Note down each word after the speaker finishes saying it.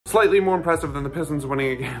slightly more impressive than the Pistons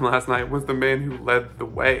winning a game last night was the man who led the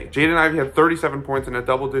way. Jaden Ivey had 37 points in a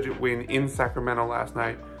double-digit win in Sacramento last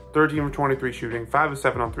night. 13 of 23 shooting, 5 of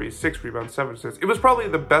 7 on 3, 6 rebounds, 7 assists. It was probably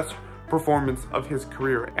the best performance of his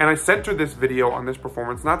career. And I centered this video on this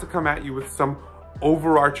performance not to come at you with some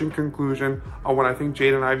overarching conclusion on what I think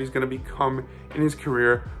Jaden Ivey is going to become in his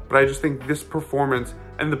career, but I just think this performance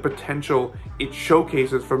and the potential it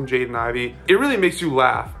showcases from Jaden Ivey, it really makes you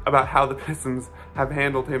laugh about how the Pistons have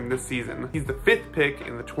handled him this season. He's the 5th pick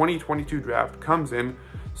in the 2022 draft, comes in,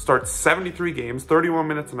 starts 73 games, 31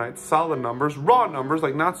 minutes a night, solid numbers, raw numbers,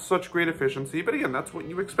 like not such great efficiency, but again, that's what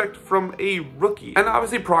you expect from a rookie. And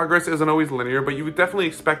obviously progress isn't always linear, but you definitely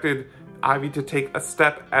expected Ivey to take a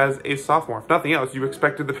step as a sophomore. If nothing else, you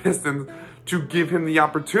expected the Pistons to give him the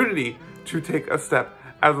opportunity to take a step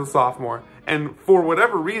as a sophomore. And for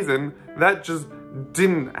whatever reason, that just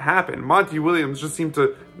didn't happen. Monty Williams just seemed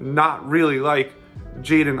to not really like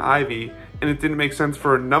Jaden Ivey, and it didn't make sense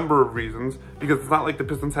for a number of reasons, because it's not like the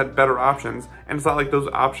Pistons had better options, and it's not like those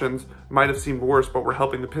options might have seemed worse but were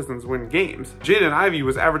helping the Pistons win games. Jaden Ivey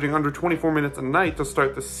was averaging under 24 minutes a night to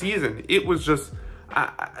start the season. It was just,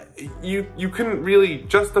 you couldn't really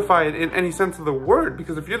justify it in any sense of the word,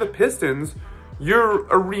 because if you're the Pistons, you're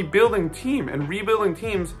a rebuilding team, and rebuilding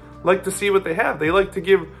teams like to see what they have. They like to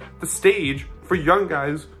give the stage for young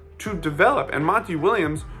guys to develop, and Monty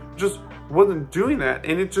Williams just wasn't doing that.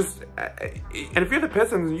 And it just, and if you're the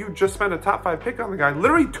Pistons and you just spent a top 5 pick on the guy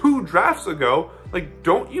literally 2 drafts ago, like,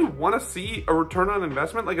 don't you want to see a return on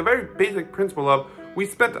investment? Like, a very basic principle of, we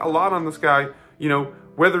spent a lot on this guy, you know,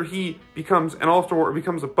 whether he becomes an all-star or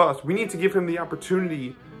becomes a bust, we need to give him the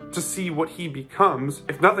opportunity to see what he becomes.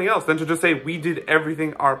 If nothing else, than to just say we did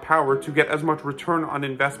everything our power to get as much return on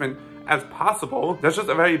investment as possible. That's just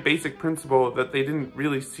a very basic principle that they didn't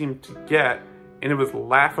really seem to get, and it was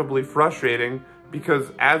laughably frustrating,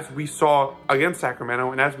 because as we saw against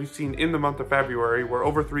Sacramento, and as we've seen in the month of February, where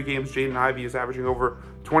over 3 games, Jaden Ivey is averaging over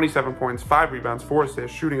 27 points, 5 rebounds, 4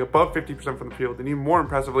 assists, shooting above 50% from the field, and even more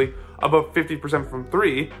impressively, above 50% from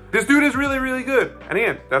 3. This dude is really, really good. And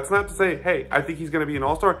again, that's not to say, hey, I think he's gonna be an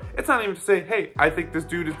all-star. It's not even to say, hey, I think this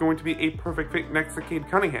dude is going to be a perfect fit next to Cade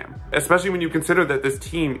Cunningham. Especially when you consider that this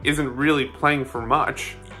team isn't really playing for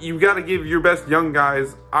much. You gotta give your best young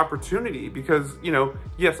guys opportunity, because, you know,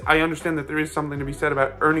 yes, I understand that there is something to be said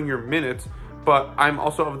about earning your minutes, but I'm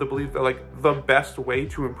also of the belief that, like, the best way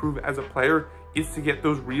to improve as a player is to get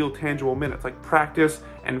those real tangible minutes. Like, practice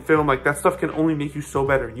and film, like, that stuff can only make you so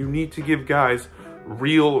better. You need to give guys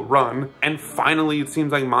real run, and finally it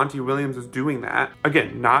seems like Monty Williams is doing that.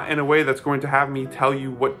 Again, not in a way that's going to have me tell you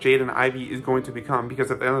what Jaden Ivey is going to become, because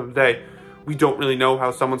at the end of the day, we don't really know how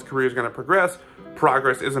someone's career is going to progress.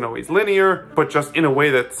 Progress isn't always linear, but just in a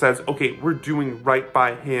way that says, okay, we're doing right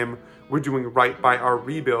by him, we're doing right by our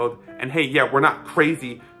rebuild, and hey, yeah, we're not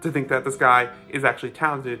crazy to think that this guy is actually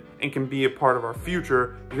talented and can be a part of our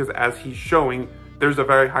future, because as he's showing, there's a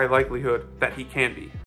very high likelihood that he can be.